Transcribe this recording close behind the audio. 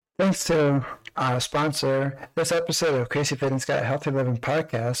Thanks to our sponsor, this episode of Crazy Fitness Guy Healthy Living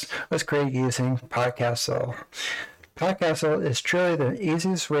podcast was created using Podcastle. Podcastle is truly the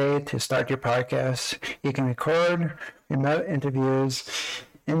easiest way to start your podcast. You can record remote interviews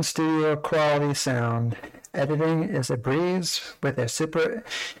in studio quality sound. Editing is a breeze with a super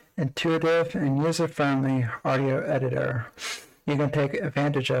intuitive and user-friendly audio editor. You can take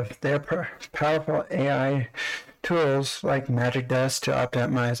advantage of their powerful AI tools like Magic Dust to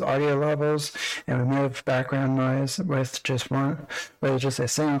optimize audio levels and remove background noise with just a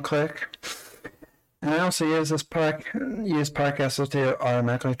single click. And I also use Podcastle to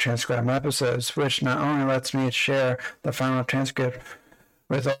automatically transcribe my episodes, which not only lets me share the final transcript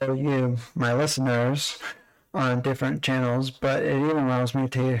with all of you, my listeners, on different channels, but it even allows me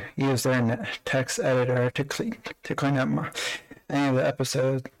to use their text editor to clean up any of the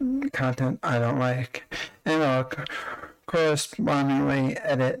episode content I don't like, and I'll correspondingly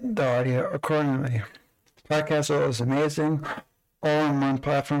edit the audio accordingly. Podcastle is amazing, all-in-one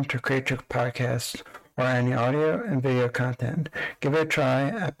platform to create your podcast or any audio and video content. Give it a try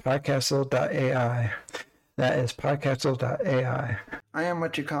at podcastle.ai. That is podcastle.ai. I am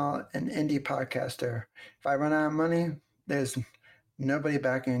what you call an indie podcaster. If I run out of money, there's nobody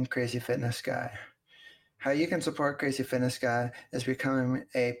backing Crazy Fitness Guy. How you can support Crazy Fitness Guy is becoming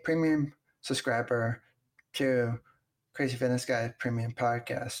a premium subscriber to Crazy Fitness Guy Premium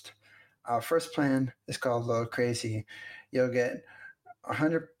Podcast. Our first plan is called Low Crazy. You'll get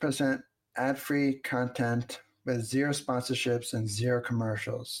 100% ad-free content with zero sponsorships and zero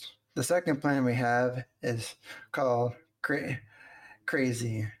commercials. The second plan we have is called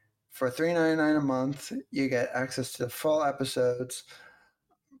Crazy. For $3.99 a month, you get access to full episodes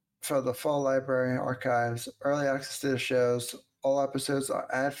for the full library archives, early access to the shows. All episodes are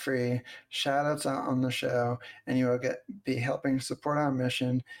ad-free, shout-outs out on the show, and you will be helping support our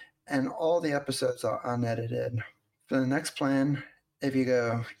mission, and all the episodes are unedited. For the next plan, if you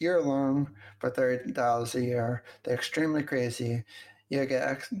go year-long for $30 a year, they're extremely crazy. You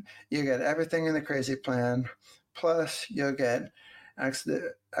get everything in the crazy plan, plus you'll get access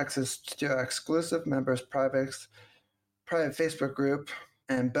to exclusive members' private Facebook group,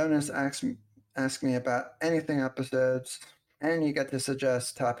 and bonus ask me about anything episodes, and you get to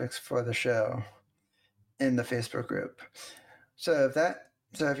suggest topics for the show in the Facebook group. So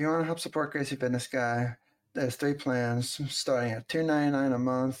if you want to help support Crazy Fitness Guy, there's 3 plans starting at $2.99 a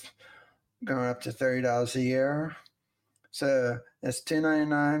month, going up to $30 a year. So it's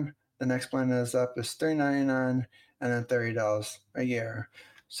 $2.99. The next plan is $3.99, and then $30 a year.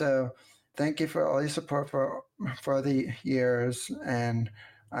 So thank you for all your support for the years, and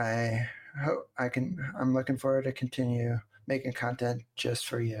I'm looking forward to continue making content just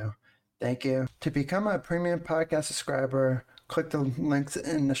for you. Thank you. To become a premium podcast subscriber, click the links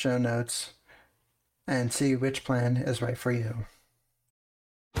in the show notes and see which plan is right for you.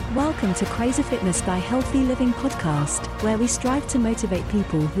 Welcome to Crazy Fitness Guy Healthy Living Podcast, where we strive to motivate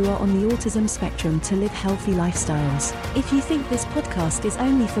people who are on the autism spectrum to live healthy lifestyles. If you think this podcast is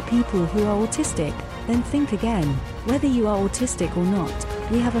only for people who are autistic, then think again. Whether you are autistic or not,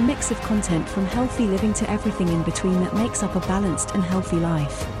 we have a mix of content from healthy living to everything in between that makes up a balanced and healthy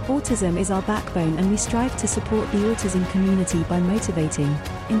life. Autism is our backbone, and we strive to support the autism community by motivating,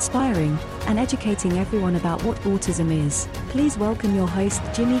 inspiring, and educating everyone about what autism is. Please welcome your host,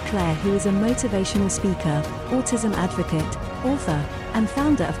 Jimmy Clare, who is a motivational speaker, autism advocate, author, and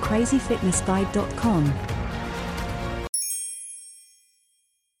founder of crazyfitnessguide.com.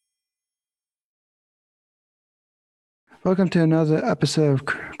 Welcome to another episode of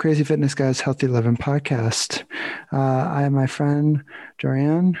Crazy Fitness Guy's Healthy Living Podcast. I have my friend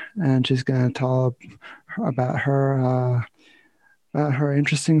Joann, and she's going to talk about her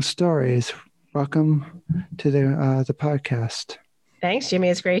interesting stories. Welcome to the podcast. Thanks, Jimmy.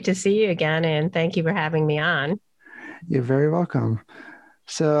 It's great to see you again, and thank you for having me on. You're very welcome.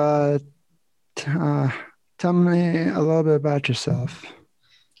 So, tell me a little bit about yourself.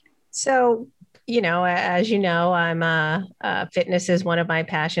 So, as you know, fitness is one of my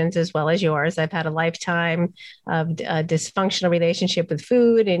passions as well as yours. I've had a lifetime of a dysfunctional relationship with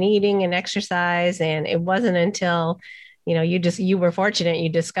food and eating and exercise. And it wasn't until you were fortunate. You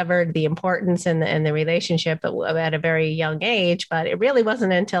discovered the importance and the relationship at a very young age, but it really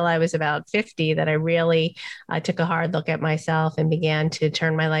wasn't until I was about 50 that I really took a hard look at myself and began to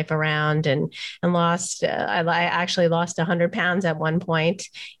turn my life around and lost. I actually lost 100 pounds at one point,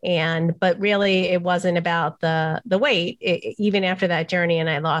 but really it wasn't about the weight. Even after that journey and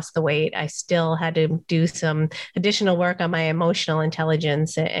I lost the weight, I still had to do some additional work on my emotional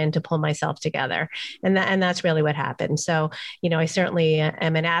intelligence and to pull myself together. And that's really what happened. So, I certainly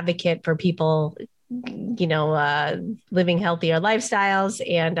am an advocate for people, living healthier lifestyles.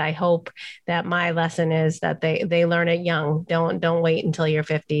 And I hope that my lesson is that they learn it young. Don't wait until you're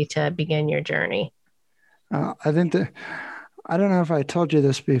 50 to begin your journey. I think that I don't know if I told you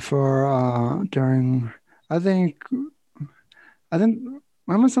this before. I think I think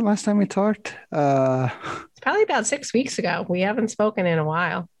when was the last time we talked? It's probably about 6 weeks ago. We haven't spoken in a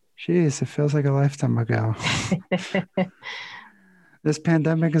while. Geez, it feels like a lifetime ago. This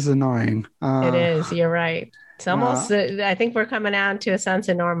pandemic is annoying. It is. You're right. It's almost, I think we're coming out to a sense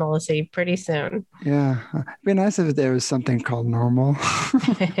of normalcy pretty soon. Yeah. It'd be nice if there was something called normal.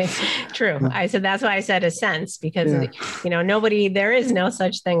 True. I said, that's why I said a sense, because, Yeah. there is no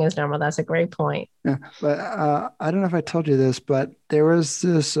such thing as normal. That's a great point. Yeah. But I don't know if I told you this, but there was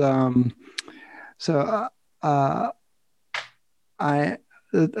this, so I,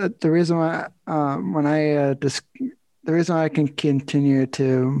 the reason why, the reason why I can continue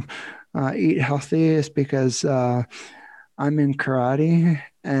to eat healthy is because I'm in karate,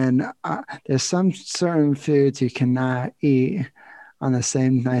 and there's some certain foods you cannot eat on the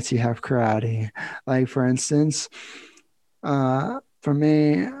same nights you have karate. Like, for instance, for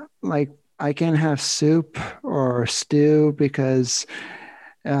me, like, I can't have soup or stew because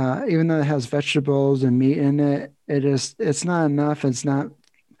even though it has vegetables and meat in it, it's not enough. It's not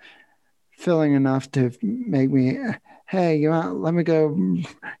filling enough to make me, hey, let me go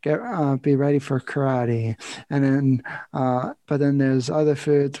be ready for karate. And then but then there's other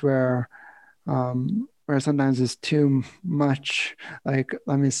foods where sometimes it's too much. Like,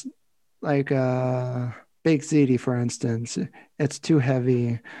 like baked ziti, for instance, it's too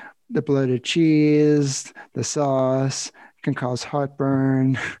heavy. The bloated cheese, the sauce can cause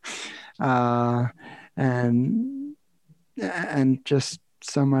heartburn, uh, and just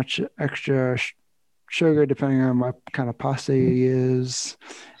so much extra sugar depending on what kind of pasta you use.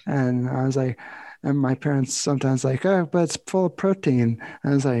 And I was like, and my parents sometimes like, oh, but it's full of protein.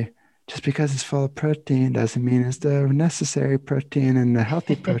 And I was like, just because it's full of protein doesn't mean it's the necessary protein and the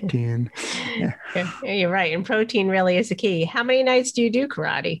healthy protein. Yeah. You're right. And protein really is the key. How many nights do you do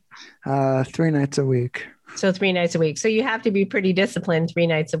karate? 3 nights a week. So 3 nights a week. So you have to be pretty disciplined 3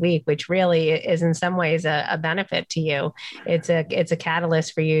 nights a week, which really is in some ways a benefit to you. It's a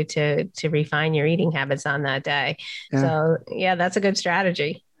catalyst for you to refine your eating habits on that day. Yeah. So yeah, that's a good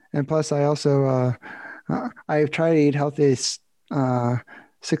strategy. And plus, I also I try to eat healthy 6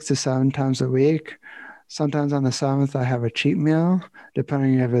 to 7 times a week. Sometimes on the 7th, I have a cheat meal,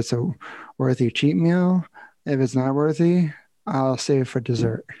 depending if it's a worthy cheat meal. If it's not worthy, I'll save it for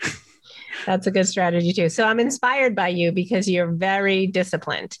dessert. That's a good strategy too. So I'm inspired by you because you're very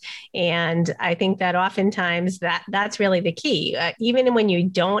disciplined. And I think that oftentimes that's really the key, even when you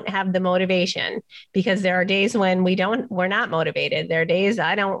don't have the motivation, because there are days when we're not motivated. There are days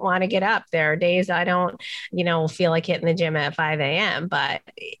I don't want to get up. There are days I don't, feel like hitting the gym at 5 a.m. But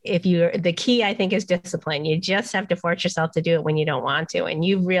the key, I think, is discipline. You just have to force yourself to do it when you don't want to. And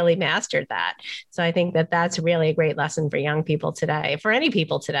you've really mastered that. So I think that that's really a great lesson for young people today, for any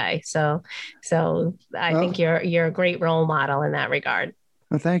people today. So I think you're a great role model in that regard.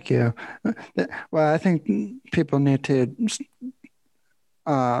 Well, thank you. Well, I think people need to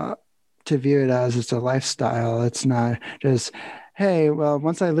view it as it's a lifestyle. It's not just, hey, well,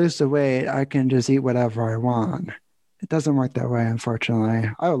 once I lose the weight, I can just eat whatever I want. It doesn't work that way, unfortunately.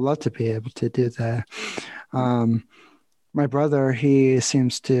 I would love to be able to do that. My brother, he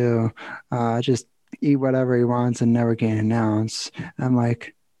seems to just eat whatever he wants and never gain an ounce. I'm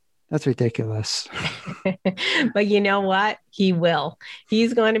like, that's ridiculous. But you know what? He will.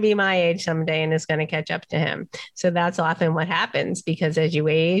 He's going to be my age someday and it's going to catch up to him. So that's often what happens, because as you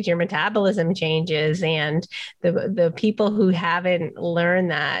age, your metabolism changes, and the people who haven't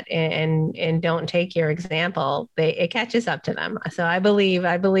learned that and don't take your example, it catches up to them. So I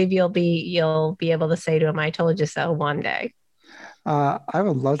believe you'll be able to say to him, I told you so one day. I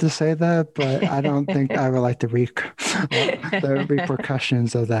would love to say that, but I don't think I would like the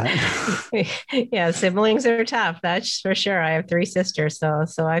repercussions of that. Yeah, siblings are tough. That's for sure. I have 3 sisters, so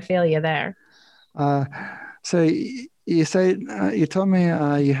I feel you there. So you told me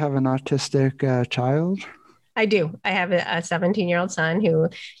you have an autistic child. I do. I have a 17-year-old son who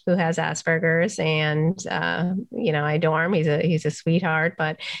has Asperger's, and I adore him. He's a sweetheart,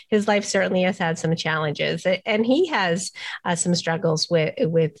 but his life certainly has had some challenges, and he has some struggles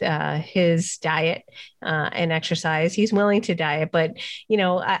with his diet and exercise. He's willing to diet, but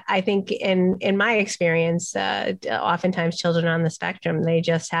I think in my experience, oftentimes children on the spectrum, they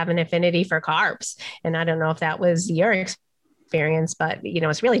just have an affinity for carbs, and I don't know if that was your experience experience, but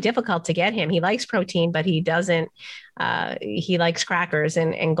it's really difficult to get him. He likes protein, but he doesn't. He likes crackers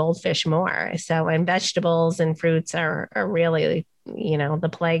and goldfish more. So, and vegetables and fruits are really, the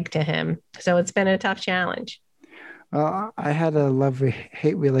plague to him. So it's been a tough challenge. I had a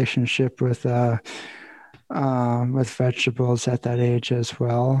love-hate relationship with vegetables at that age as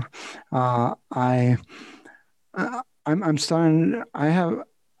well. I'm starting.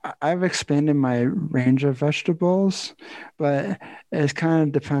 I've expanded my range of vegetables, but it kind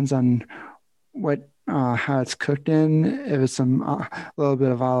of depends on what how it's cooked in. If it's a little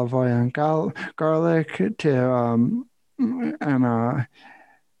bit of olive oil and garlic and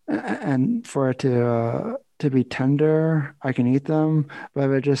for it to be tender, I can eat them. But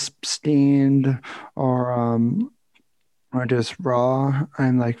if it's just steamed or just raw,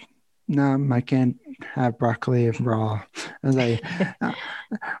 I'm like, no, I can't have broccoli raw. I was like,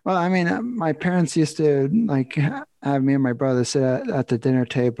 well, I mean, my parents used to like have me and my brother sit at the dinner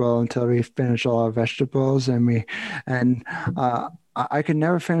table until we finished all our vegetables, and I could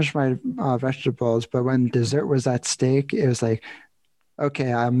never finish my vegetables. But when dessert was at stake, it was like,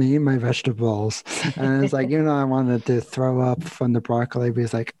 okay, I'm eating my vegetables. And it's like, I wanted to throw up from the broccoli, but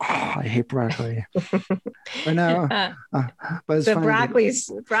it's like, oh, I hate broccoli. But no, but it's so funny.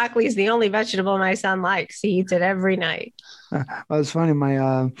 Broccoli's the only vegetable my son likes. He eats it every night. Well, it's funny. We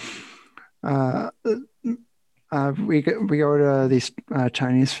go to these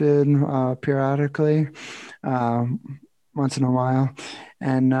Chinese food periodically, once in a while,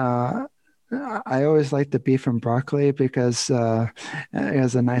 and I always like the beef and broccoli because it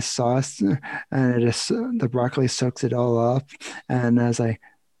has a nice sauce, and the broccoli soaks it all up. And I was like,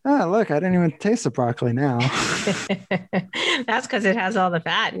 oh, look, I didn't even taste the broccoli now. That's because it has all the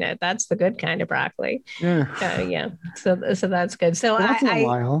fat in it. That's the good kind of broccoli. Yeah. Yeah. So that's good. So once in a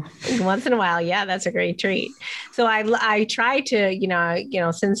while. Once in a while, yeah, that's a great treat. So I try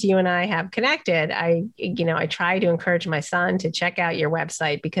to, since you and I have connected, I try to encourage my son to check out your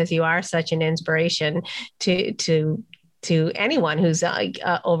website because you are such an inspiration to anyone who's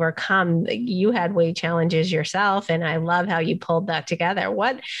overcome. You had weight challenges yourself, and I love how you pulled that together.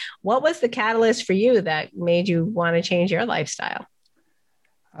 What was the catalyst for you that made you want to change your lifestyle?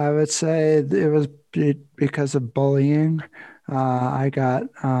 I would say it was because of bullying. I got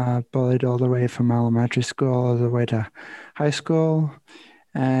bullied all the way from elementary school all the way to high school,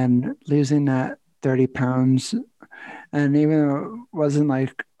 and losing that 30 pounds, and even though it wasn't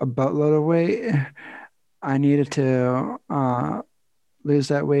like a boatload of weight, I needed to lose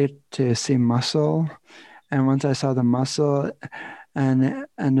that weight to see muscle. And once I saw the muscle and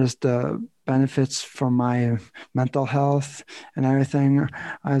just the benefits for my mental health and everything,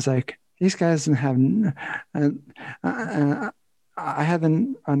 I was like, these guys have, I had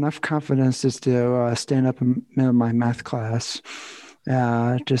enough confidence just to stand up in my math class,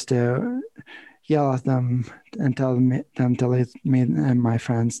 just to yell at them and tell them to leave me and my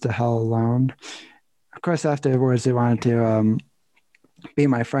friends the hell alone. Of course, afterwards, they wanted to be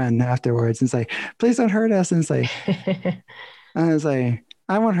my friend afterwards. And it's like, please don't hurt us. And it's like, and I was like,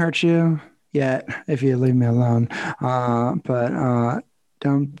 I won't hurt you yet if you leave me alone. But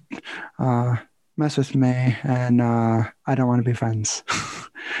don't mess with me, and I don't want to be friends.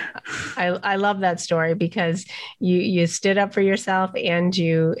 I love that story because you stood up for yourself and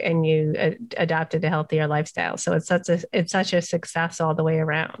you adopted a healthier lifestyle. So it's such a success all the way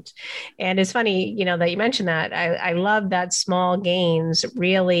around. And it's funny, that you mentioned that. I love that small gains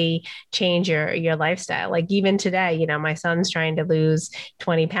really change your lifestyle. Like even today, my son's trying to lose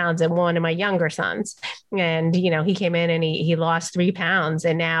 20 pounds, and one of my younger sons, and he came in and he lost 3 pounds,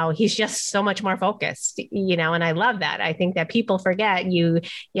 and now he's just so much more focused, and I love that. I think that people forget you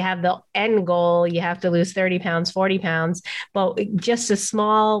have the end goal, you have to lose 30 pounds, 40 pounds, but just a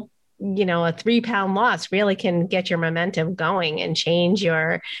small, a 3 pound loss really can get your momentum going and change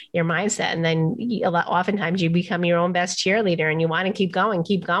your mindset. And then oftentimes you become your own best cheerleader and you want to keep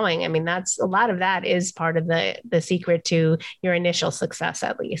going. I mean, that's a lot of that is part of the secret to your initial success,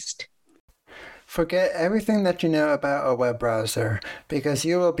 at least. Forget everything that you know about a web browser because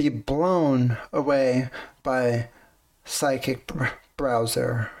you will be blown away by Psychic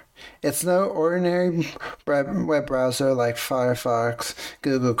Browser. It's no ordinary web browser like Firefox,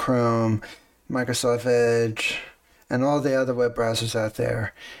 Google Chrome, Microsoft Edge, and all the other web browsers out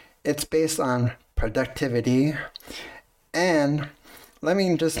there. It's based on productivity, and let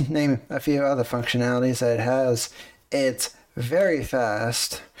me just name a few other functionalities that it has. It's very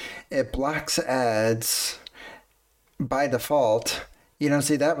fast. It blocks ads by default. You don't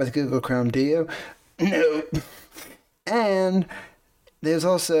see that with Google Chrome, do you? No. And there's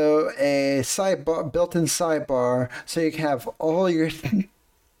also a sidebar, built-in sidebar, so you can have all your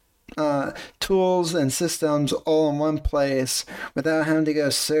tools and systems all in one place without having to go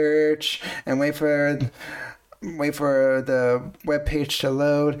search and wait for the web page to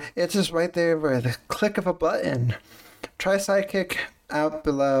load. It's just right there with a click of a button. Try Sidekick out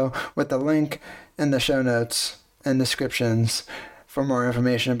below with the link in the show notes and descriptions for more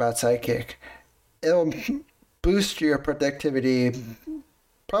information about Sidekick. It'll boost your productivity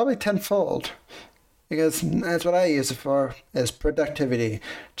probably tenfold, because that's what I use it for, is productivity.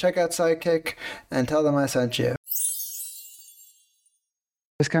 Check out Sidekick and tell them I sent you.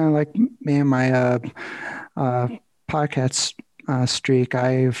 It's kind of like me and my podcast streak.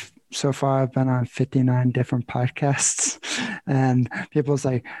 So far I've been on 59 different podcasts, and people's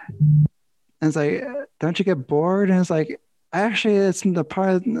like, don't you get bored? And it's like, actually, it's the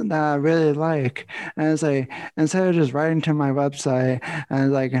part that I really like. And it's like, instead of just writing to my website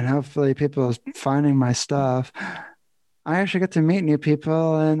and hopefully people are finding my stuff, I actually get to meet new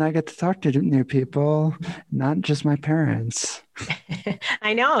people and I get to talk to new people, not just my parents.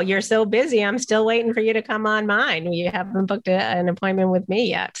 I know you're so busy. I'm still waiting for you to come on mine. You haven't booked an appointment with me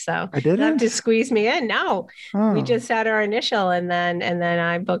yet, so I didn't you have to squeeze me in. No, we just had our initial, and then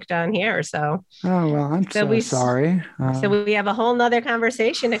I booked on here. So well, I'm so sorry. So we have a whole nother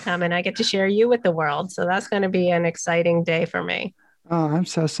conversation to come, and I get to share you with the world. So that's going to be an exciting day for me. Oh, I'm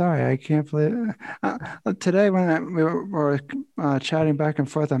so sorry. I can't believe today when we were chatting back and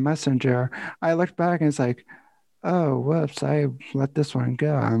forth on Messenger, I looked back and it's like, oh, whoops, I let this one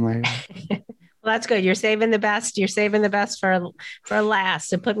go. I'm like, well, that's good. You're saving the best. You're saving the best for last.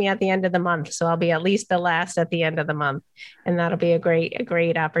 So put me at the end of the month. So I'll be at least the last at the end of the month. And that'll be a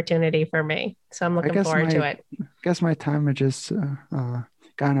great opportunity for me. So I'm looking forward to it. I guess my time had just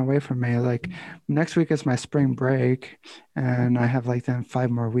gotten away from me. Like next week is my spring break and I have then 5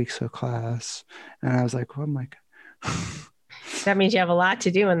 more weeks of class. And I was like, oh my God. That means you have a lot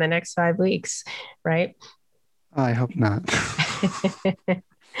to do in the next 5 weeks, right? I hope not.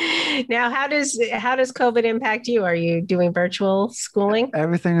 Now, how does COVID impact you? Are you doing virtual schooling?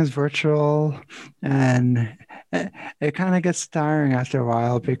 Everything is virtual, and it kind of gets tiring after a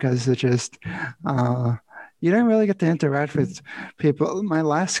while because it just you don't really get to interact with people. My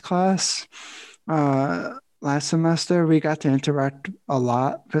last class, last semester, we got to interact a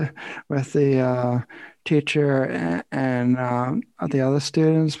lot with the teacher and the other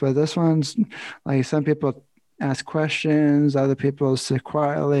students, but this one's like some people ask questions, other people sit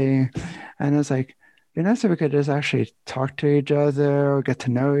quietly, and it's like, it'd be nice if we could just actually talk to each other or get to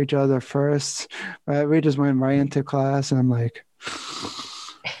know each other first. But we just went right into class, and I'm like,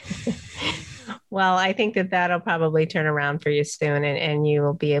 well, I think that'll probably turn around for you soon, and you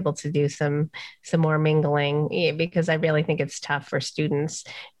will be able to do some more mingling, because I really think it's tough for students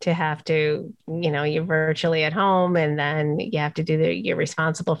to have to, you're virtually at home and then you have to you're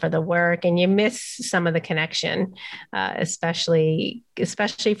responsible for the work and you miss some of the connection, especially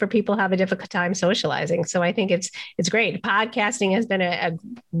for people who have a difficult time socializing. So I think it's great. Podcasting has been a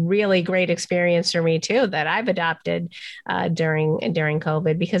really great experience for me too, that I've adopted during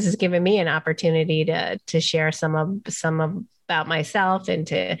COVID, because it's given me an opportunity to share some about myself and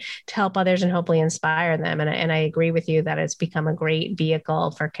to help others and hopefully inspire them. And I agree with you that it's become a great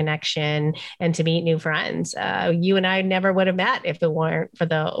vehicle for connection and to meet new friends. You and I never would have met if it weren't for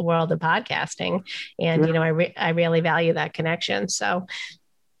the world of podcasting. And, I really value that connection. So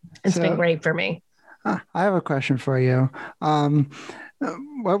it's been great for me. I have a question for you.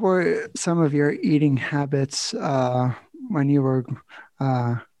 What were some of your eating habits when you were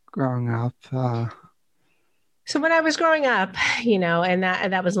growing up? So when I was growing up, and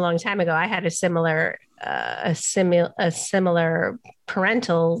that was a long time ago, I had a similar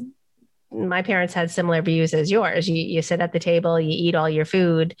parental. My parents had similar views as yours. You sit at the table, you eat all your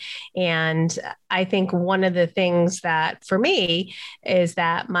food. And I think one of the things that for me is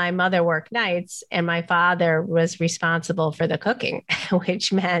that my mother worked nights and my father was responsible for the cooking,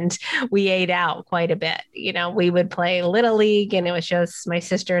 which meant we ate out quite a bit. We would play Little League and it was just my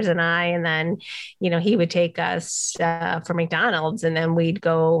sisters and I. And then, he would take us for McDonald's and then we'd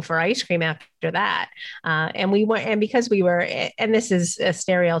go for ice cream after that. And because we were, and this is a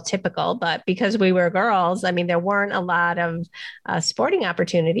stereotypical, but because we were girls, I mean, there weren't a lot of sporting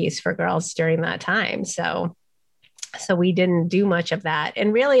opportunities for girls during that time. So So we didn't do much of that.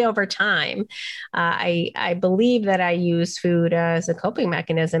 And really over time, I believe that I used food as a coping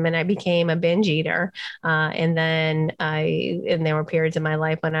mechanism, and I became a binge eater. And there were periods in my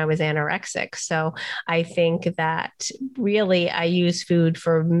life when I was anorexic. So I think that really I use food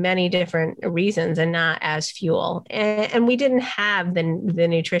for many different reasons and not as fuel. And we didn't have the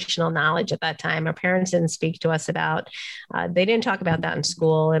nutritional knowledge at that time. Our parents didn't speak to us about, they didn't talk about that in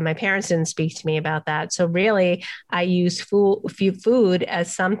school. And my parents didn't speak to me about that. So really, I use food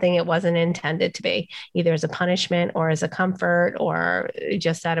as something it wasn't intended to be, either as a punishment or as a comfort or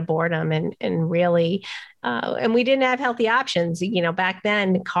just out of boredom. And really, and we didn't have healthy options. Back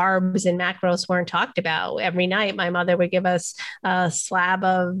then, carbs and macros weren't talked about. Every night, my mother would give us a slab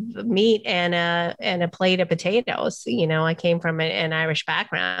of meat and a plate of potatoes. I came from an Irish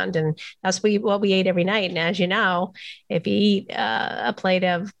background, and that's what we ate every night. And as you know, if you eat a plate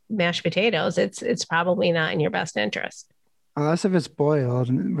of mashed potatoes, it's probably not in your best interest. Unless if it's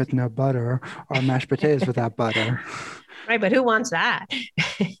boiled with no butter, or mashed potatoes without butter. Right, but who wants that?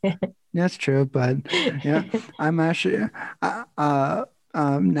 That's true, but yeah, I'm actually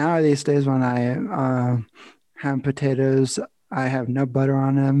now these days when I have potatoes, I have no butter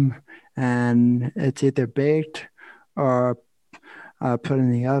on them, and it's either baked or put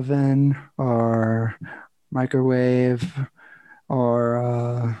in the oven or microwave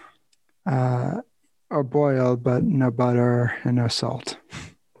or boiled, but no butter and no salt.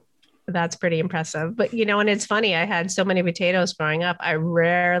 That's pretty impressive. But and it's funny, I had so many potatoes growing up. I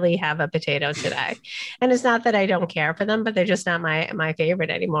rarely have a potato today. And it's not that I don't care for them, but they're just not my favorite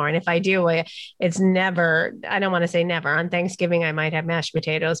anymore. And if I do, it's never, I don't want to say never. On Thanksgiving, I might have mashed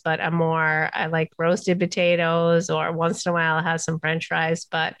potatoes, but I like roasted potatoes, or once in a while I'll have some French fries,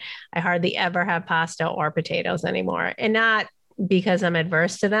 but I hardly ever have pasta or potatoes anymore. And not because I'm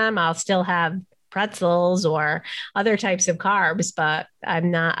adverse to them. I'll still have pretzels or other types of carbs, but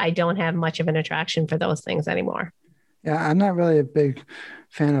I don't have much of an attraction for those things anymore. Yeah, I'm not really a big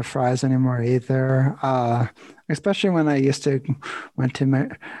fan of fries anymore either. Especially when I used to went to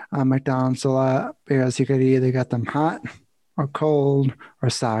McDonald's a lot, because you could either get them hot or cold or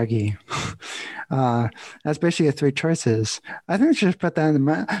soggy. That's basically the three choices. I think we should put that in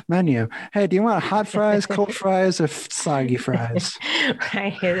the menu. Hey, do you want hot fries, cold fries, or soggy fries?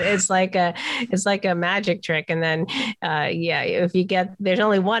 Right. It's like a magic trick. And then, yeah, if there's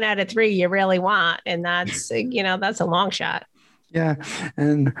only one out of three you really want, and that's a long shot. Yeah.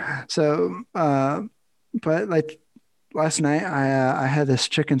 And so, but like last night, I had this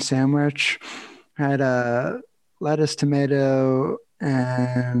chicken sandwich, had lettuce, tomato,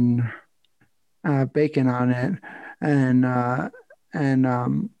 and bacon on it, and and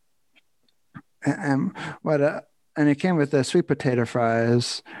um and what and it came with the sweet potato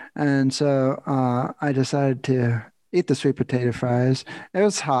fries, and so I decided to eat the sweet potato fries. It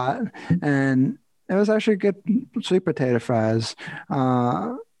was hot, and it was actually good sweet potato fries.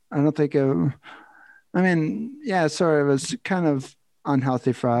 I don't think it. I mean, yeah, sorry, it was kind of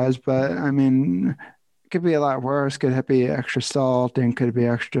unhealthy fries, but I mean, it could be a lot worse. Could be extra salt, and could be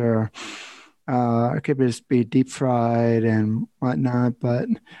extra. It could just be deep fried and whatnot. But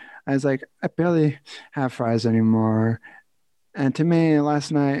I was like, I barely have fries anymore. And to me,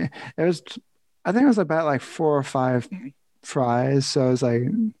 last night it was, I think it was about like 4 or 5 fries. So I was like,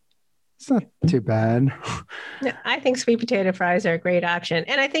 it's not too bad. Yeah, I think sweet potato fries are a great option.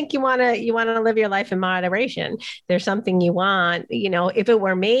 And I think you want to live your life in moderation. There's something you want, if it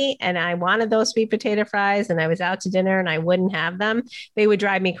were me and I wanted those sweet potato fries and I was out to dinner and I wouldn't have them, they would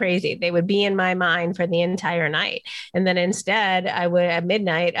drive me crazy. They would be in my mind for the entire night. And then instead, I would at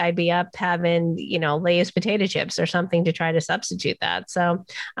midnight, I'd be up having, Lay's potato chips or something to try to substitute that. So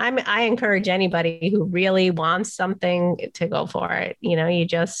I encourage anybody who really wants something to go for it. You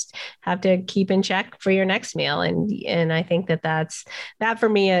just have to keep in check for your next meal. And I think that for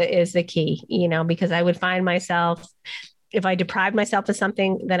me is the key, because I would find myself, if I deprived myself of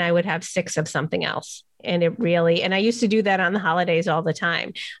something, then I would have 6 of something else. And I used to do that on the holidays all the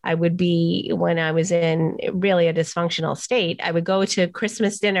time. I would be, when I was in really a dysfunctional state, I would go to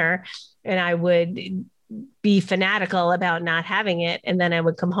Christmas dinner and I would be fanatical about not having it. And then I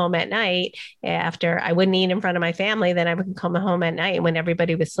would come home at night after I wouldn't eat in front of my family. Then I would come home at night when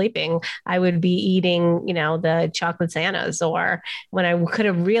everybody was sleeping. I would be eating, the chocolate Santas, or when I could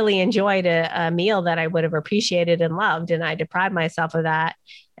have really enjoyed a meal that I would have appreciated and loved. And I deprived myself of that.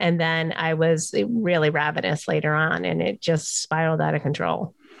 And then I was really ravenous later on, and it just spiraled out of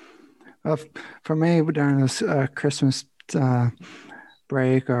control. Well, for me, during this Christmas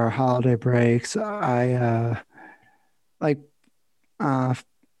break or holiday breaks, I like,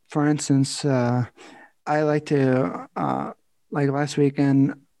 for instance, I like to, like last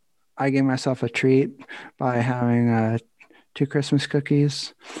weekend, I gave myself a treat by having 2 Christmas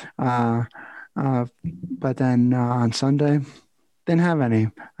cookies. Uh, but then on Sunday, didn't have any.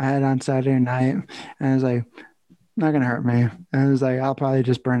 I had on Saturday night, and it was like, not gonna hurt me. And it was like, I'll probably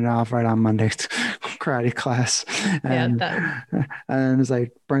just burn it off right on Monday's karate class. Yeah, And it was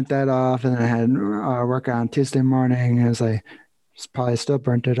like, burnt that off. And then I had workout on Tuesday morning. And it was like, it's probably still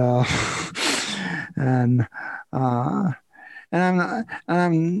burnt it off. and, uh, and I'm not,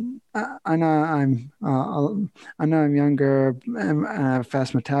 and I know I'm younger and I have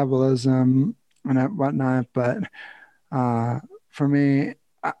fast metabolism and whatnot, but for me,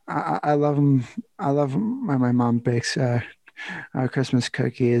 I love them. I love when my mom bakes Christmas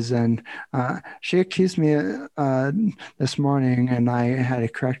cookies, and she accused me this morning, and I had to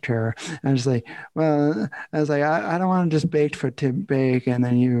correct her. I was like, "Well, I was like, I don't want to just bake to bake, and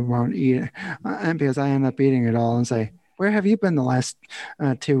then you won't eat it," and because I end up eating it all, and say. Where have you been the last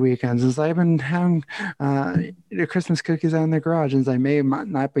 2 weekends? It's like I've been having the Christmas cookies out in the garage. And it's like maybe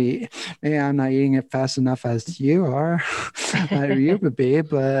I'm not eating it fast enough as you are, you would be,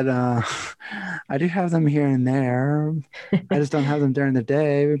 but I do have them here and there. I just don't have them during the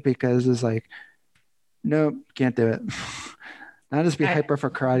day because it's like, nope, can't do it. Not just be hyper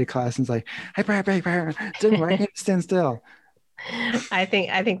for karate class and it's like hyper. Didn't work. I can't stand still. I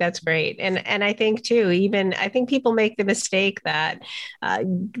think that's great, and I think too. Even I think people make the mistake that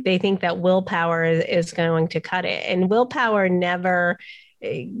they think that willpower is going to cut it, and willpower never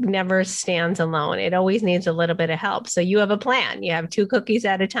stands alone. It always needs a little bit of help. So you have a plan. You have 2 cookies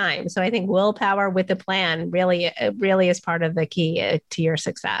at a time. So I think willpower with a plan really is part of the key to your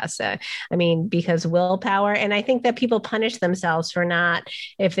success. I mean, because willpower, and I think that people punish themselves for not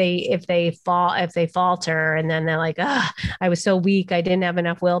if they falter, and then they're like, ah, I was so weak, I didn't have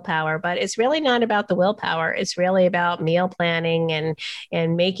enough willpower. But it's really not about the willpower. It's really about meal planning and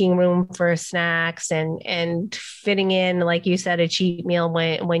making room for snacks and fitting in, like you said, a cheat meal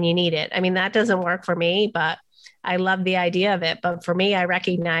when you need it. I mean, that doesn't work for me, but I love the idea of it. But for me, I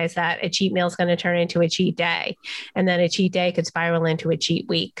recognize that a cheat meal is going to turn into a cheat day, and then a cheat day could spiral into a cheat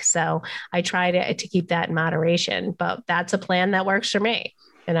week. So I try to keep that in moderation, but that's a plan that works for me.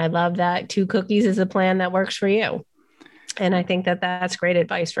 And I love that 2 cookies is a plan that works for you. And I think that that's great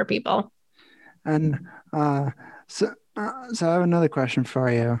advice for people. And so I have another question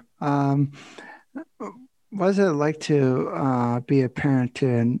for you. What is it like to be a parent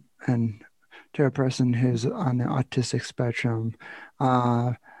and to a person who's on the autistic spectrum?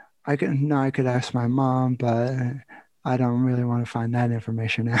 I could ask my mom, but I don't really want to find that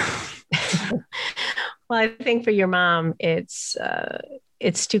information out. Well, I think for your mom, it's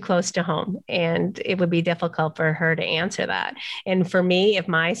too close to home, and it would be difficult for her to answer that. And for me, if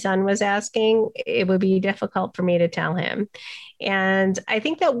my son was asking, it would be difficult for me to tell him. And I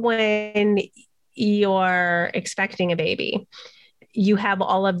think that when you're expecting a baby, you have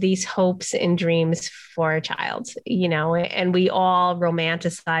all of these hopes and dreams for a child, and we all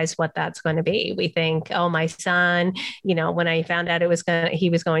romanticize what that's going to be. We think, oh, my son, when I found out he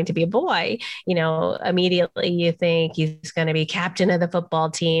was going to be a boy, immediately you think he's going to be captain of the football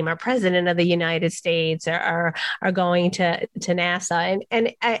team or president of the United States or are going to NASA.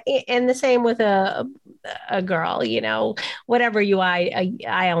 And the same with a girl, whatever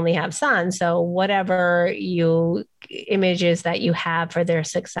I only have sons. So whatever images that you have for their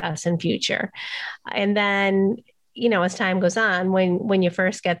success and future. And then, as time goes on, when you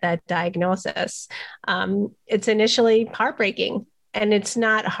first get that diagnosis, it's initially heartbreaking. And it's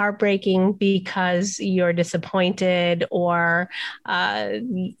not heartbreaking because you're disappointed or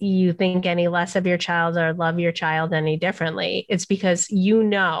you think any less of your child or love your child any differently. It's because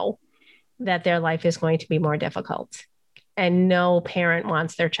that their life is going to be more difficult. And no parent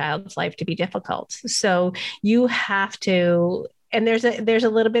wants their child's life to be difficult. So you have to, and there's a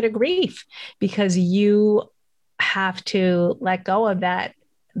little bit of grief because you have to let go of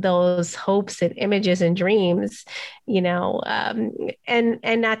those hopes and images and dreams, and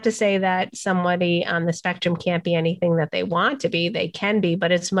not to say that somebody on the spectrum can't be anything that they want to be. They can be,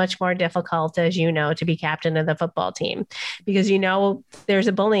 but it's much more difficult, as to be captain of the football team because there's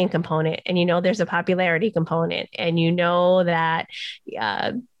a bullying component, and there's a popularity component, and that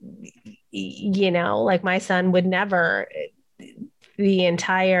like my son would never, the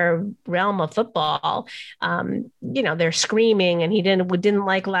entire realm of football, they're screaming and he didn't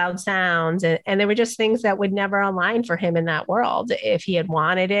like loud sounds. And there were just things that would never align for him in that world. If he had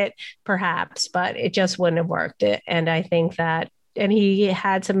wanted it, perhaps, but it just wouldn't have worked. And I think that he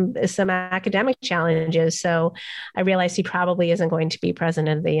had some academic challenges. So I realized he probably isn't going to be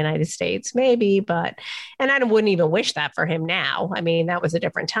president of the United States, maybe, and I wouldn't even wish that for him now. I mean, that was a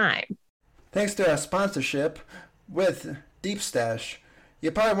different time. Thanks to our sponsorship with Deep Stash.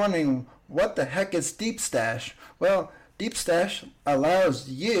 You're probably wondering, what the heck is Deep Stash? Well, Deep Stash allows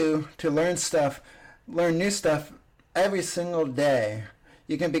you to learn new stuff every single day.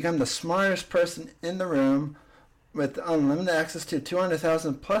 You can become the smartest person in the room with unlimited access to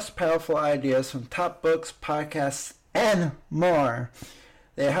 200,000 plus powerful ideas from top books, podcasts, and more.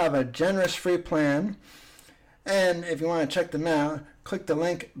 They have a generous free plan, and if you want to check them out, click the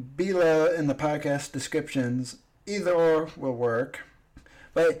link below in the podcast descriptions. Either or will work.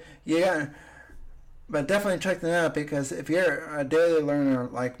 But definitely check them out, because if you're a daily learner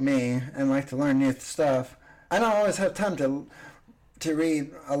like me and like to learn new stuff, I don't always have time to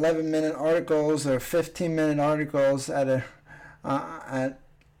read 11-minute articles or 15-minute articles during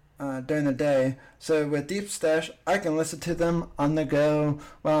the day. So with Deep Stash, I can listen to them on the go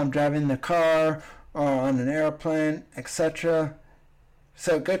while I'm driving the car or on an airplane, etc.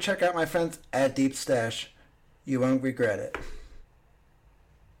 So go check out my friends at Deep Stash. You won't regret it.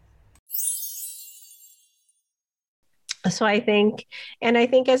 So I think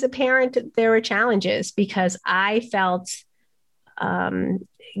as a parent, there were challenges, because I felt,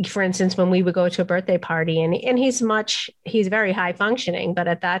 for instance, when we would go to a birthday party, and he's very high functioning, but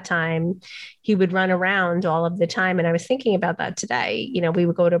at that time he would run around all of the time. And I was thinking about that today. We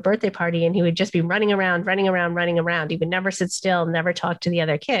would go to a birthday party and he would just be running around. He would never sit still, never talk to the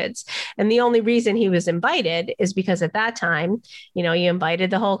other kids. And the only reason he was invited is because at that time, you invited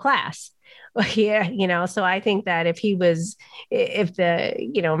the whole class. Yeah, so I think that in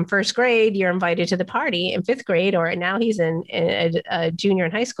first grade, you're invited to the party, in fifth grade, or now he's in a junior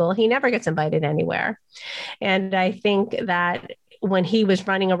in high school, he never gets invited anywhere. And I think that when he was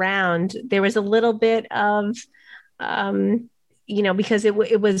running around, there was a little bit of, because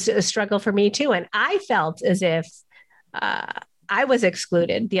it was a struggle for me too. And I felt as if, I was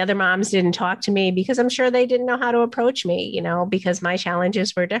excluded. The other moms didn't talk to me because I'm sure they didn't know how to approach me, because my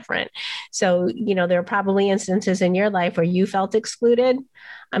challenges were different. So, there are probably instances in your life where you felt excluded.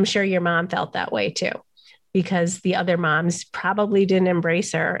 I'm sure your mom felt that way too, because the other moms probably didn't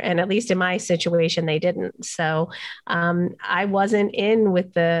embrace her. And at least in my situation, they didn't. So I wasn't in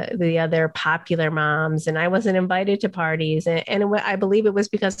with the other popular moms, and I wasn't invited to parties. And I believe it was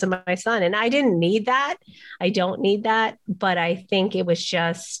because of my son. And I didn't need that. I don't need that. But I think it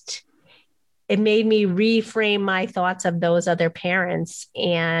made me reframe my thoughts of those other parents.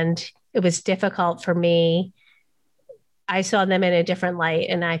 And it was difficult for me. I saw them in a different light,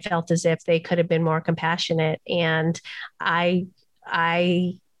 and I felt as if they could have been more compassionate. And when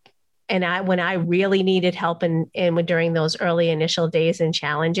I really needed help and during those early initial days and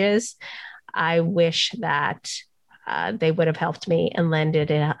challenges, I wish that they would have helped me and lended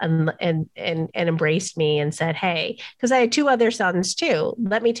it and embraced me and said, hey, because I had two other sons too.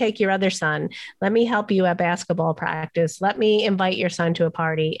 Let me take your other son. Let me help you at basketball practice. Let me invite your son to a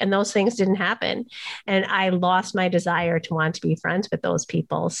party. And those things didn't happen. And I lost my desire to want to be friends with those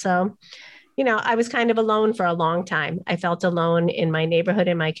people. So, I was kind of alone for a long time. I felt alone in my neighborhood,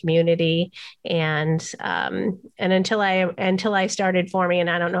 in my community. And until I started forming, and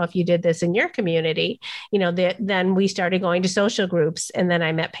I don't know if you did this in your community, then we started going to social groups. And then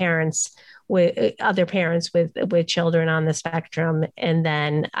I met other parents with children on the spectrum. And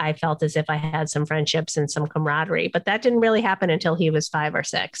then I felt as if I had some friendships and some camaraderie, but that didn't really happen until he was 5 or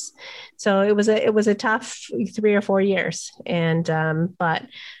 6. So it was a tough 3 or 4 years. And, but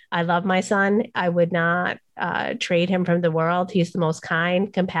I love my son. I would not trade him from the world. He's the most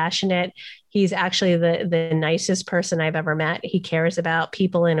kind, compassionate. He's actually the nicest person I've ever met. He cares about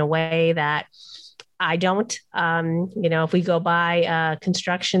people in a way that I don't. If we go by a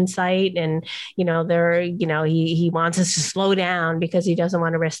construction site and, he wants us to slow down because he doesn't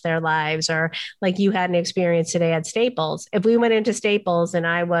want to risk their lives, or like you had an experience today at Staples. If we went into Staples and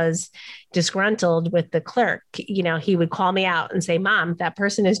I was disgruntled with the clerk, he would call me out and say, Mom, that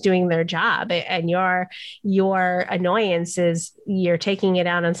person is doing their job, and your annoyance is you're taking it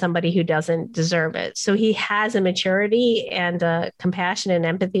out on somebody who doesn't deserve it. So he has a maturity and a compassion and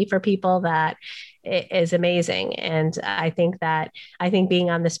empathy for people that is amazing. And I think being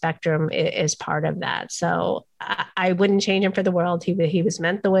on the spectrum is part of that. So I wouldn't change him for the world. He was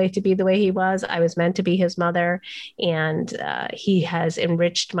meant to be the way he was. I was meant to be his mother, and he has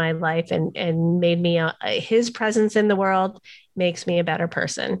enriched my life and made me his presence in the world makes me a better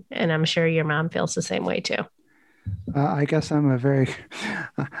person. And I'm sure your mom feels the same way too. I guess I'm a very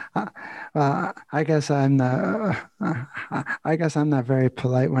I guess I'm not. I guess I'm not very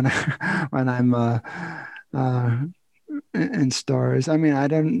polite when when I'm uh, in stores. I mean, I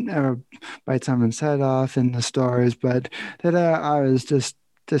don't ever bite someone's head off in the stores, but today I was just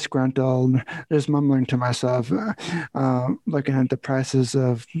disgruntled, just mumbling to myself, looking at the prices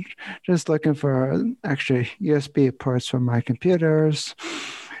of just looking for extra USB ports for my computers.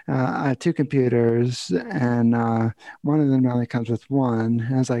 I have two computers, and one of them only comes with one.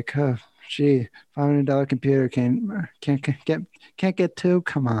 And I was like, oh, gee, $500 computer can't get two.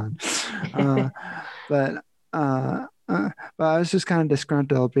 Come on, but. But I was just kind of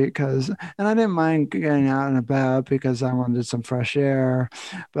disgruntled because, and I didn't mind getting out and about because I wanted some fresh air,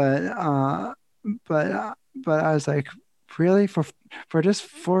 but but I was like, really for just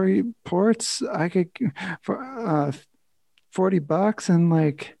 40 ports, I could for $40, and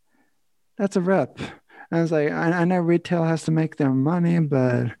like that's a rip. And I was like, I know retail has to make their money,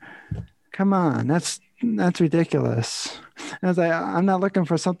 but come on, that's ridiculous. And I was like, I'm not looking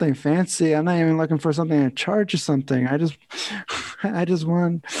for something fancy. I'm not even looking for something to charge or something. I just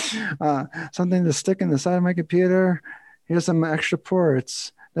want something to stick in the side of my computer. Here's some extra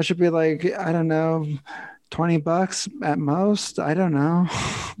ports. That should be like, I don't know, $20 at most. I don't know,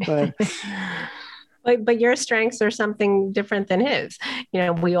 but But your strengths are something different than his.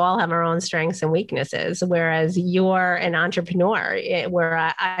 We all have our own strengths and weaknesses, whereas you're an entrepreneur,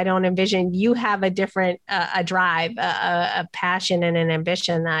 where I don't envision you have a different a drive, a passion, and an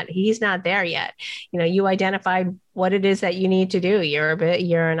ambition that he's not there yet. You identified what it is that you need to do.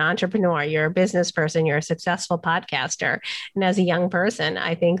 You're an entrepreneur, you're a business person, you're a successful podcaster. And as a young person,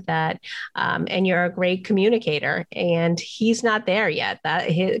 I think that, and you're a great communicator, and he's not there yet. That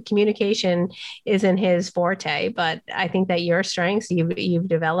his communication isn't his forte, but I think that your strengths, you've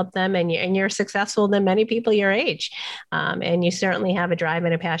developed them, and you're successful than many people your age. And you certainly have a drive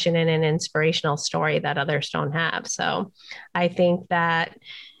and a passion and an inspirational story that others don't have. So I think that,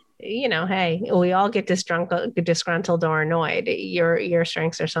 hey, we all get disgruntled or annoyed. Your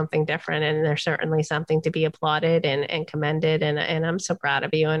strengths are something different, and they're certainly something to be applauded and commended. And I'm so proud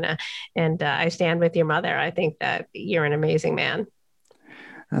of you. And I stand with your mother. I think that you're an amazing man.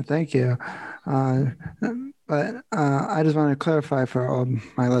 Thank you. But I just want to clarify for all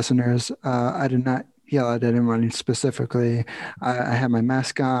my listeners, I did not yell at anyone specifically. I had my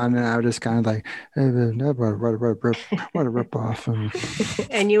mask on, and I was just kind of like, hey, what a rip off.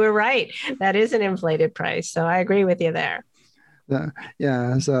 And you were right. That is an inflated price. So I agree with you there.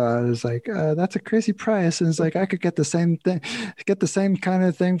 Yeah, so I was like, that's a crazy price. And it's like, I could get the same kind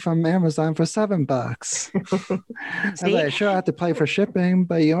of thing from Amazon for $7. I was like, sure, I have to pay for shipping,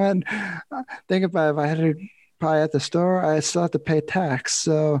 but think about it, if I had to buy at the store, I still have to pay tax.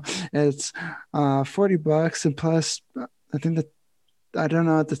 So it's $40, and plus, I think that, I don't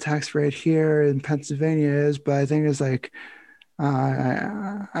know what the tax rate here in Pennsylvania is, but I think it's like,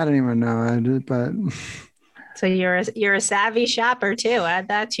 I don't even know, but. So you're a savvy shopper too. Add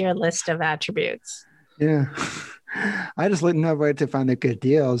that to your list of attributes. Yeah. I just didn't know where to find the good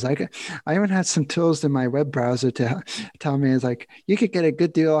deals. I even had some tools in my web browser to tell me, it's like, you could get a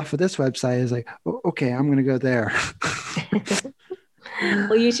good deal off of this website. It's like, okay, I'm going to go there.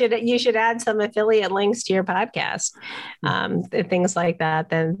 Well, you should add some affiliate links to your podcast, things like that.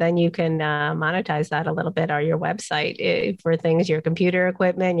 Then you can monetize that a little bit, or your website for things, your computer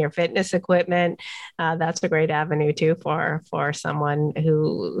equipment, your fitness equipment. That's a great avenue too for someone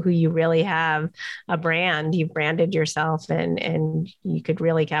who you really have a brand. You've branded yourself, and you could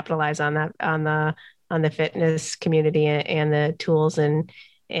really capitalize on that, on the fitness community and the tools and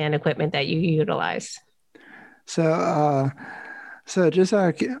equipment that you utilize. So just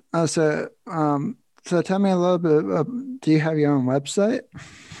so tell me a little bit. Do you have your own website?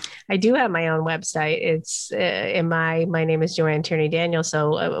 I do have my own website. It's my name is Joann Tierney-Daniels.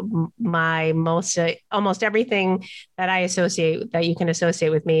 So my almost everything that you can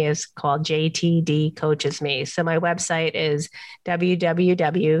associate with me is called JTD Coaches Me. So my website is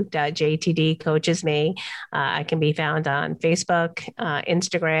www.jtdcoachesme. I can be found on Facebook,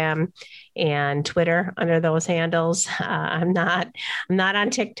 Instagram, and Twitter under those handles. I'm not on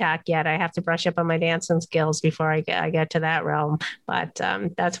TikTok yet. I have to brush up on my dancing skills before I get to that realm. But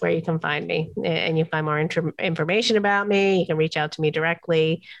that's where you can find me, and you find more information about me. You can reach out to me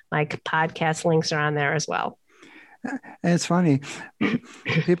directly. My podcast links are on there as well. And it's funny.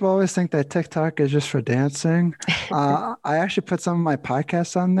 People always think that TikTok is just for dancing. I actually put some of my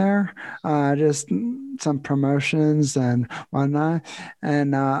podcasts on there, just some promotions and whatnot.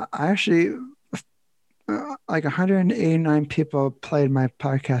 And I actually, like 189 people played my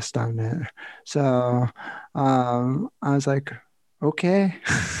podcast on it. So I was like, Okay.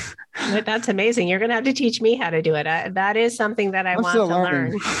 That's amazing. You're going to have to teach me how to do it. That is something that I I'm want still to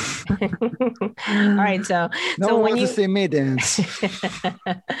learning. learn. All right. No So one when wants to you, see me dance.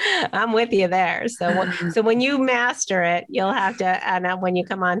 I'm with you there. So when you master it, you'll have to, and when you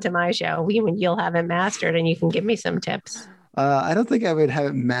come on to my show, you'll have it mastered and you can give me some tips. I don't think I would have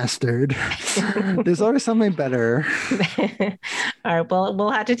it mastered. There's always something better. All right. Well,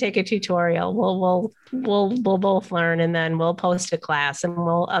 we'll have to take a tutorial. We'll both learn and then we'll post a class and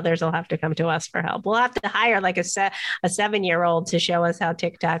others will have to come to us for help. We'll have to hire like a 7-year-old to show us how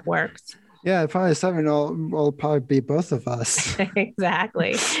TikTok works. Yeah, probably 7 will probably be both of us.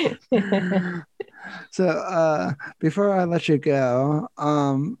 Exactly. So before I let you go,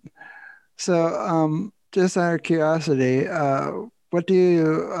 just out of curiosity, what do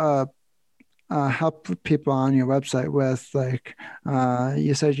you help people on your website with? Like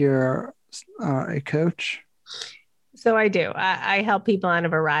you said you're a coach. So I do. I help people on a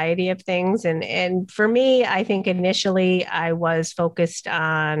variety of things, and for me, I think initially I was focused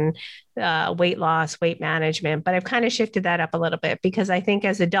on weight loss, weight management, but I've kind of shifted that up a little bit because I think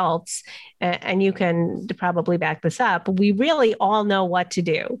as adults, and you can probably back this up, we really all know what to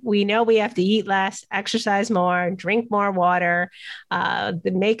do. We know we have to eat less, exercise more, drink more water,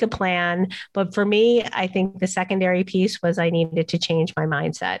 make a plan. But for me, I think the secondary piece was I needed to change my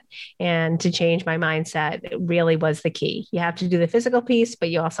mindset. And to change my mindset really was the key. You have to do the physical piece, but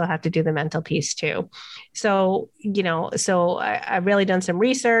you also have to do the mental piece too. So, I've really done some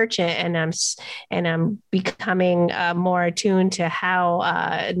research and I'm becoming more attuned to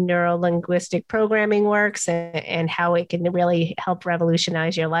how neuro-linguistic programming works and how it can really help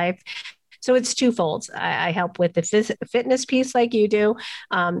revolutionize your life. So it's twofold. I help with the fitness piece like you do.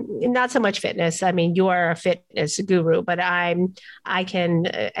 Not so much fitness. I mean, you're a fitness guru, but I can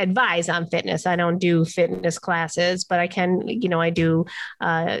advise on fitness. I don't do fitness classes, but I can, I do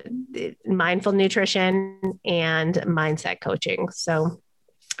mindful nutrition and mindset coaching. So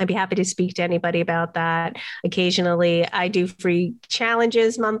I'd be happy to speak to anybody about that. Occasionally, I do free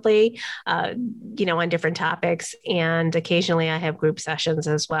challenges monthly, on different topics. And occasionally, I have group sessions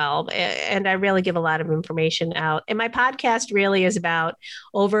as well. And I really give a lot of information out. And my podcast really is about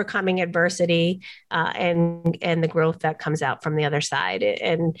overcoming adversity and the growth that comes out from the other side.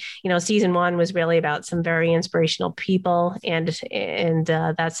 And season 1 was really about some very inspirational people, and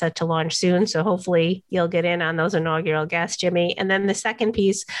that's set to launch soon. So hopefully, you'll get in on those inaugural guests, Jimmy. And then the second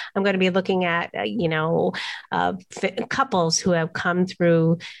piece I'm going to be looking at, couples who have come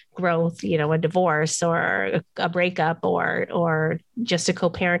through growth, a divorce or a breakup or just a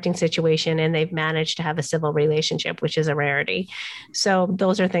co-parenting situation, and they've managed to have a civil relationship, which is a rarity. So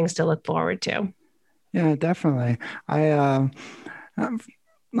those are things to look forward to. Yeah, definitely.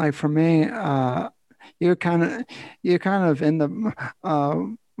 Like for me, you're kind of in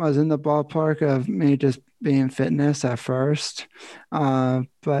the was in the ballpark of me just being fitness at first,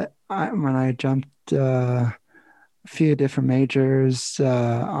 but when I jumped a few different majors,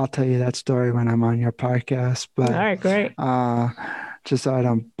 I'll tell you that story when I'm on your podcast. But all right, great. Just so I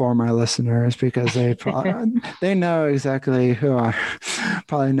don't bore my listeners because they know exactly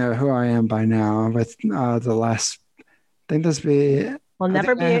probably know who I am by now. With the last, I think this be. Well, I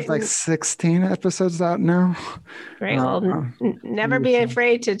have like 16 episodes out now. Great. Well, never be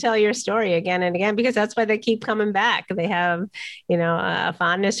afraid to tell your story again and again, because that's why they keep coming back. They have, a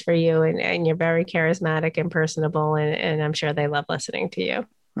fondness for you, and you're very charismatic and personable, and I'm sure they love listening to you.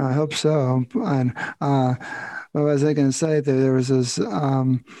 I hope so. And what was I going to say? There was this.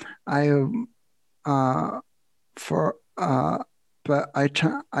 But I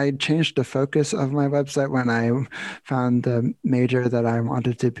changed the focus of my website when I found the major that I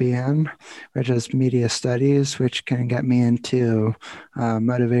wanted to be in, which is media studies, which can get me into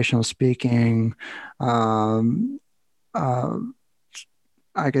motivational speaking. I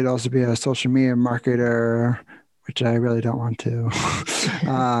could also be a social media marketer, which I really don't want to.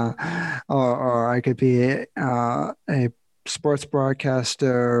 Or I could be a sports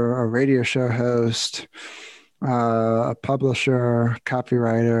broadcaster, a radio show host, a publisher,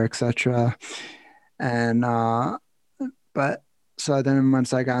 copywriter, etc. And but so then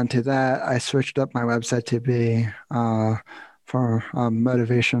once I got into that, I switched up my website to be for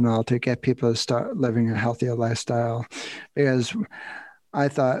motivational, to get people to start living a healthier lifestyle, because I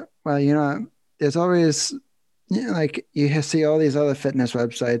thought, well, there's always, like, you see all these other fitness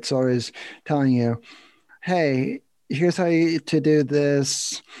websites always telling you, hey, here's how to do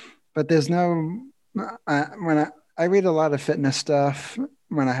this, but there's no. When I read a lot of fitness stuff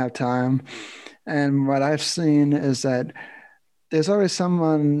when I have time, and what I've seen is that there's always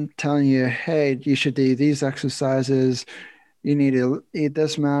someone telling you, hey, you should do these exercises, you need to eat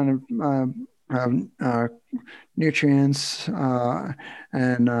this amount of nutrients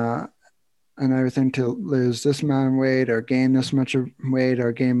and everything to lose this amount of weight or gain this much of weight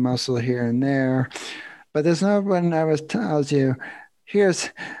or gain muscle here and there. But there's no one that ever tells you, here's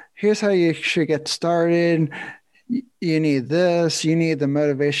how you should get started. You need this. You need the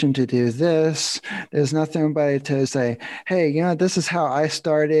motivation to do this. There's nothing but to say, hey, this is how I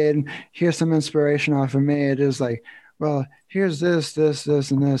started. Here's some inspiration off of me. It is like, well, here's this,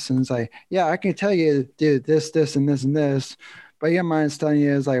 and this. And it's like, yeah, I can tell you to do this, and this, and this. But your mind's telling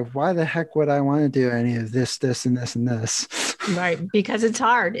you, is like, why the heck would I want to do any of this, and this, and this? Right. Because it's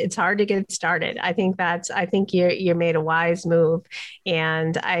hard. It's hard to get started. I think you made a wise move.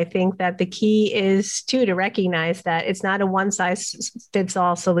 And I think that the key is to recognize that it's not a one size fits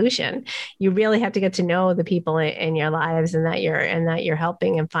all solution. You really have to get to know the people in your lives and that you're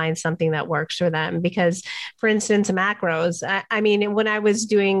helping and find something that works for them. Because for instance, macros, I mean, when I was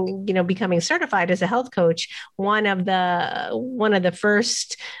doing, becoming certified as a health coach, one of the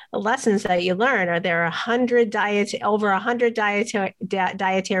first lessons that you learn are there are over 100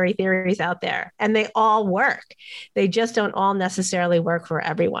 dietary theories out there, and they all work. They just don't all necessarily work for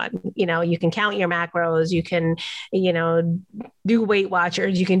everyone. You can count your macros, you can, do Weight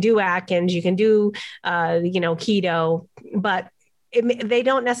Watchers, you can do Atkins, you can do, keto, but they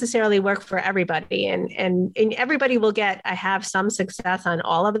don't necessarily work for everybody, and everybody will have some success on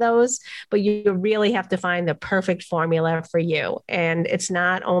all of those, but you really have to find the perfect formula for you. And it's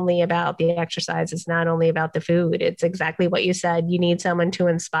not only about the exercise, it's not only about the food. It's exactly what you said. You need someone to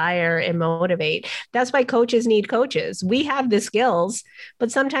inspire and motivate. That's why coaches need coaches. We have the skills,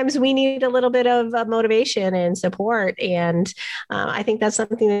 but sometimes we need a little bit of motivation and support. And I think that's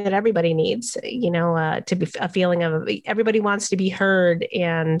something that everybody needs, to be a feeling of everybody wants to be heard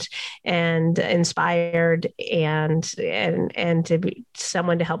and inspired and to be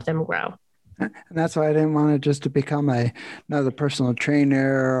someone to help them grow. And that's why I didn't want to just to become another personal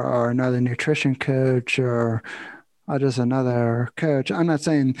trainer or another nutrition coach or just another coach. I'm not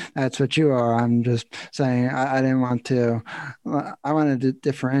saying that's what you are. I'm just saying I didn't want to. I wanted to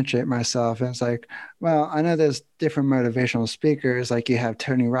differentiate myself. And it's like, well, I know there's different motivational speakers. Like you have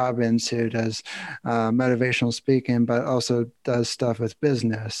Tony Robbins who does motivational speaking, but also does stuff with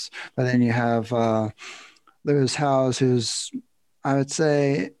business. But then you have Lewis Howes, who's I'd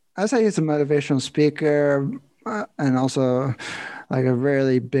say he's a motivational speaker and also like a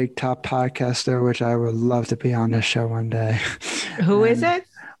really big top podcaster, which I would love to be on this show one day. Who is it?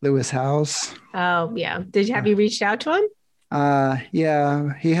 Lewis Howes. Oh, yeah. Have you reached out to him?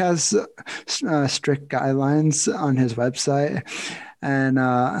 Yeah, he has strict guidelines on his website.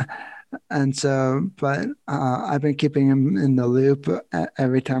 And so, but I've been keeping him in the loop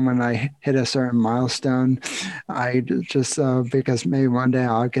every time when I hit a certain milestone. I just, because maybe one day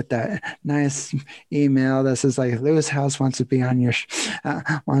I'll get that nice email that says like, Lewis Howes wants to be on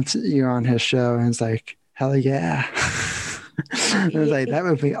wants you on his show. And it's like, hell yeah. And it's like, that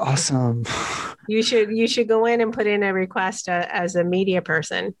would be awesome. You should go in and put in a request as a media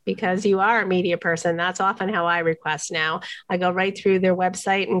person, because you are a media person. That's often how I request now. I go right through their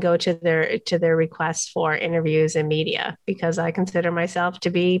website and go to their requests for interviews and media, because I consider myself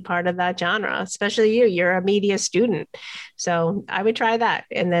to be part of that genre, especially you're a media student. So I would try that.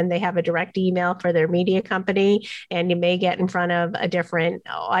 And then they have a direct email for their media company, and you may get in front of a different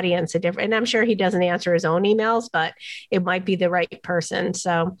audience, and I'm sure he doesn't answer his own emails, but it might be the right person.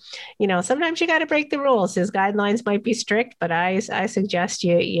 So, sometimes you got to break the rules. His guidelines might be strict, but I suggest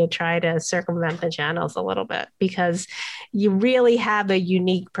you try to circumvent the channels a little bit, because you really have a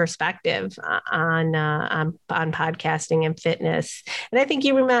unique perspective on podcasting and fitness. And I think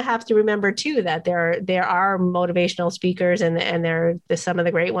you have to remember too that there are motivational speakers, and they're some of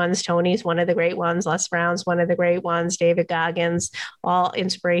the great ones. Tony's one of the great ones. Les Brown's one of the great ones. David Goggins, all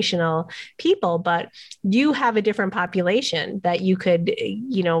inspirational people. But you have a different population that you could,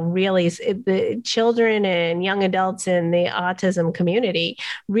 really, the children and young adults in the autism community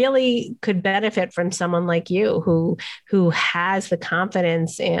really could benefit from someone like you who has the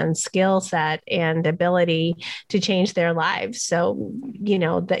confidence and skill set and ability to change their lives. So,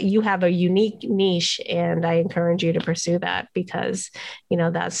 that you have a unique niche, and I encourage you to pursue that, because,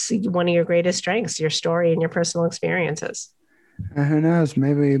 that's one of your greatest strengths, your story and your personal experiences. Who knows?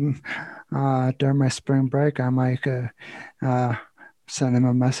 Maybe during my spring break, I might send him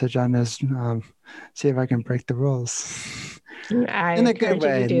a message on his, see if I can break the rules. I in a good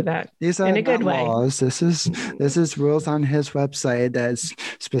way. You to do that. These are in a good laws. Way. This is rules on his website that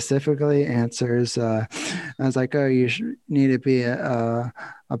specifically answers. I was like, oh, you need to be a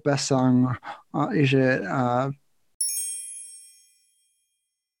best song. You should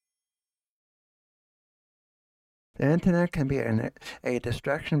The internet can be a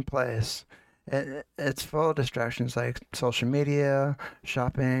distraction place. It's full of distractions like social media,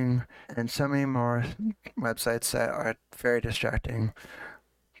 shopping, and so many more websites that are very distracting,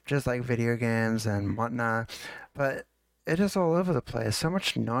 just like video games and whatnot. But it is all over the place. So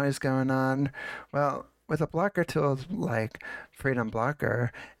much noise going on. Well, with a blocker tool like Freedom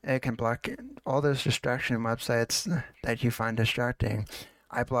Blocker, it can block all those distraction websites that you find distracting.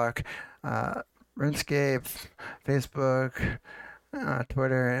 I block RuneScape, Facebook,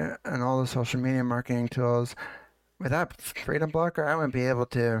 Twitter, and all the social media marketing tools. Without Freedom Blocker, I wouldn't be able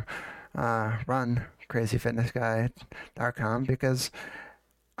to run crazyfitnessguy.com because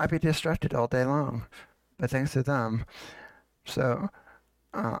I'd be distracted all day long. But thanks to them, so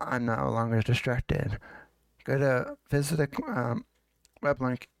I'm no longer distracted. Visit the web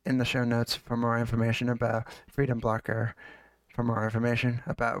link in the show notes for more information about Freedom Blocker, for more information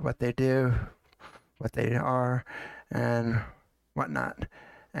about what they do, what they are, and whatnot.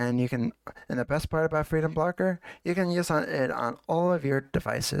 And the best part about Freedom Blocker, you can use it on all of your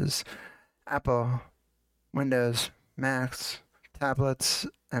devices: Apple, Windows, Macs, tablets,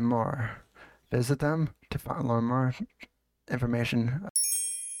 and more. Visit them to learn more information.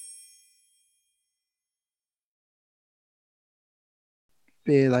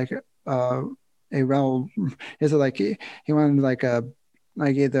 Be like a rel is it like he wanted like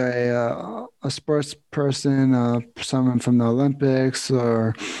either a sports person, someone from the Olympics,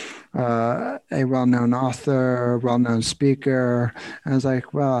 or a well-known author, a well-known speaker. I was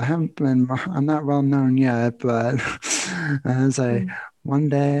like, well, I'm not well-known yet, but I was like, one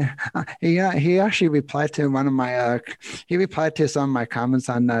day, he actually replied to he replied to some of my comments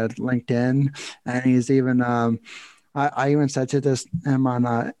on LinkedIn, and he's even, I even said to him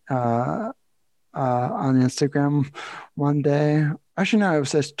on Instagram one day. Actually, no, it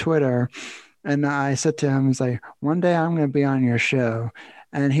was just Twitter. And I said to him, "It's like, one day I'm going to be on your show."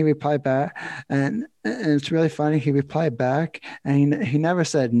 And he replied back, and it's really funny. He replied back, and he never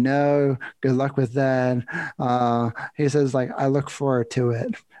said no. Good luck with that. He says like, "I look forward to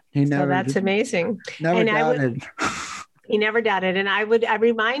it." He never. So that's amazing. Never doubted. He never doubted, and I would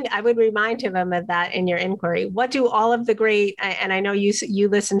remind him of that in your inquiry. What do all of the great, and I know you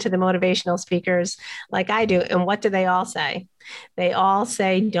listen to the motivational speakers like I do, and what do they all say? They all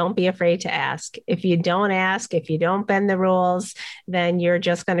say, don't be afraid to ask. If you don't ask, if you don't bend the rules, then you're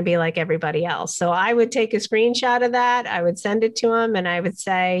just going to be like everybody else. So I would take a screenshot of that. I would send it to him and I would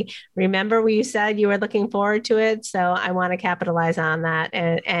say, remember what you said you were looking forward to it. So I want to capitalize on that.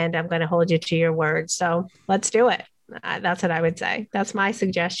 And I'm going to hold you to your word. So let's do it. That's what I would say. That's my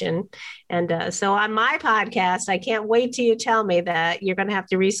suggestion. And so on my podcast, I can't wait till you tell me that you're going to have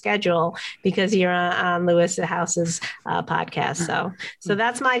to reschedule because you're on Lewis House's podcast. So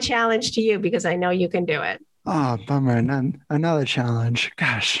that's my challenge to you because I know you can do it. Oh, bummer. Another challenge.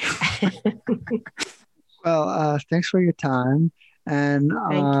 Gosh. Well, thanks for your time. And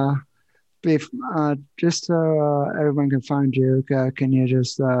just so everyone can find you, can you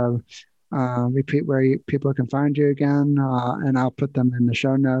just repeat where people can find you again, and I'll put them in the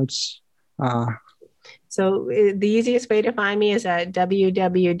show notes. So the easiest way to find me is at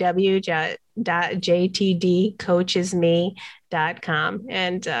www.jtdcoachesme.com.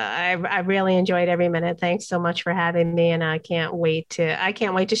 And I really enjoyed every minute. Thanks so much for having me. And I can't wait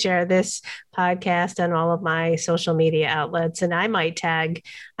to share this podcast on all of my social media outlets. And I might tag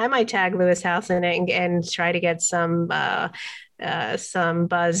Lewis House in it and try to get some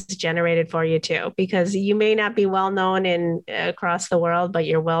buzz generated for you too, because you may not be well known across the world, but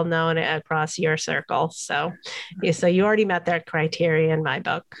you're well known across your circle. So you already met that criteria in my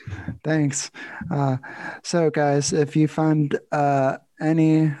book. Thanks. So guys, if you find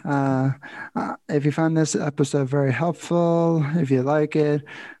if you found this episode very helpful, if you like it,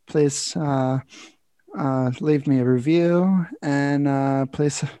 please leave me a review and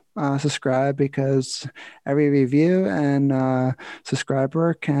please subscribe, because every review and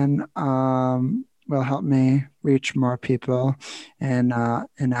subscriber will help me reach more people in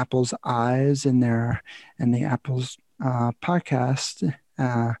Apple's eyes, in the Apple's podcast.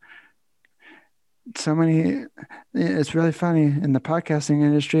 It's really funny, in the podcasting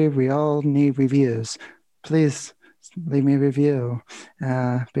industry, we all need reviews. Please leave me a review,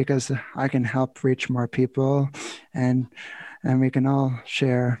 because I can help reach more people, and we can all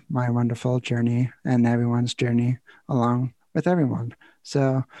share my wonderful journey and everyone's journey along with everyone.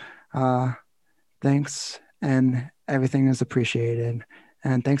 So thanks, and everything is appreciated.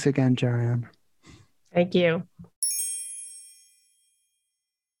 And thanks again, Joann. Thank you.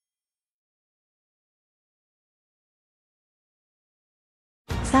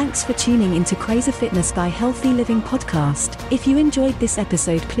 Thanks for tuning into Crazy Fitness Guy Healthy Living Podcast. If you enjoyed this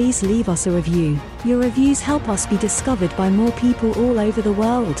episode, please leave us a review. Your reviews help us be discovered by more people all over the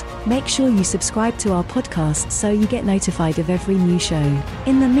world. Make sure you subscribe to our podcast so you get notified of every new show.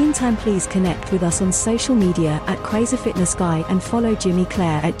 In the meantime, please connect with us on social media at Crazy Fitness Guy and follow Jimmy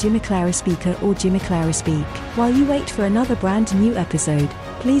Clare at Jimmy Clare Speaker or Jimmy Clare Speak. While you wait for another brand new episode,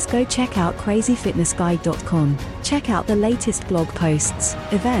 please go check out crazyfitnessguy.com. Check out the latest blog posts,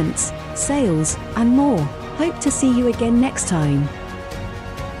 events, sales, and more. Hope to see you again next time.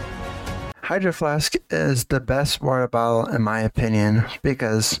 Hydro Flask is the best water bottle in my opinion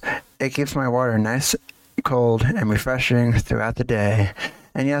because it keeps my water nice, cold, and refreshing throughout the day.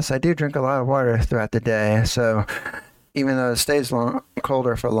 And yes, I do drink a lot of water throughout the day, so even though it stays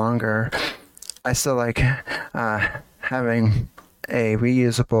colder for longer, I still like having a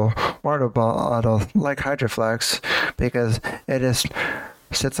reusable water bottle like Hydro Flask because it just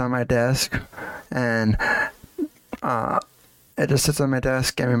sits on my desk and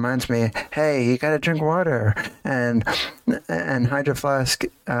reminds me, hey, you gotta drink water. And Hydro Flask,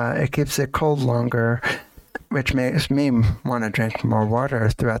 it keeps it cold longer, which makes me want to drink more water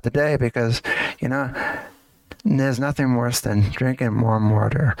throughout the day because, you know, there's nothing worse than drinking warm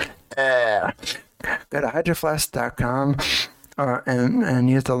water. Go to hydroflask.com and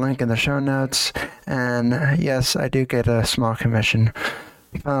use the link in the show notes. And yes, I do get a small commission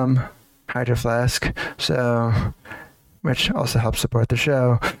from Hydro Flask, which also helps support the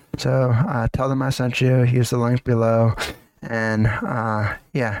show. So tell them I sent you. Use the link below. And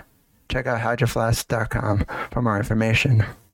check out hydroflask.com for more information.